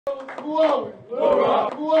Who are we? Little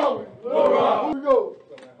Rock. Who are we? Little Rock. Here we go.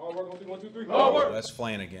 Hard work, 1, 2, 3. Hard work. Wes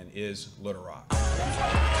Flanigan is Little Rock.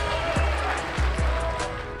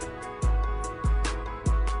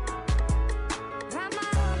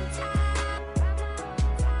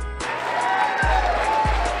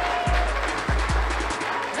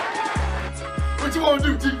 What you want to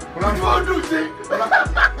do, G? What you want to do, G?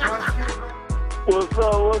 What's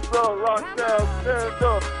up, Rocktown, stand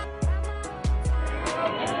up.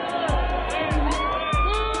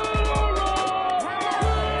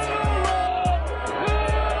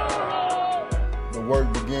 The work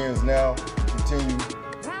begins now to continue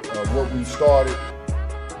what we started.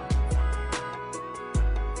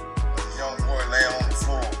 As a young boy laying on the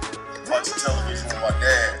floor, watching television with my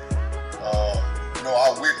dad, I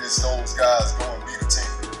witnessed those guys go and beat a team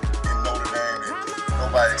in Notre Dame that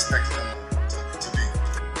nobody expected them to be.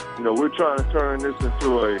 We're trying to turn this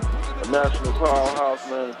into a national powerhouse,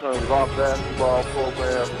 man, in terms of our basketball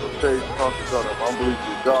program. Chase Hunt's done an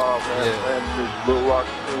unbelievable job, man, managing this Little Rock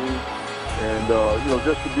team. And,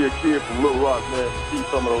 just to be a kid from Little Rock, man, to see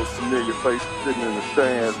some of those familiar faces sitting in the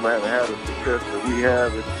stands, man, and have the success that we have,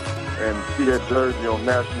 and see that jersey on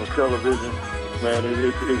national television, man,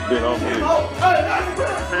 it's been unbelievable.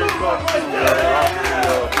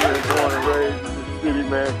 Being born and raised in this city,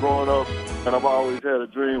 man, growing up, and I've always had a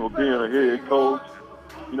dream of being a head coach.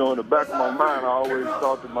 In the back of my mind, I always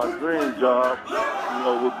thought that my dream job,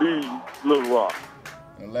 would be Little Rock.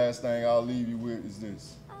 And the last thing I'll leave you with is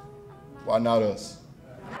this. Why not us?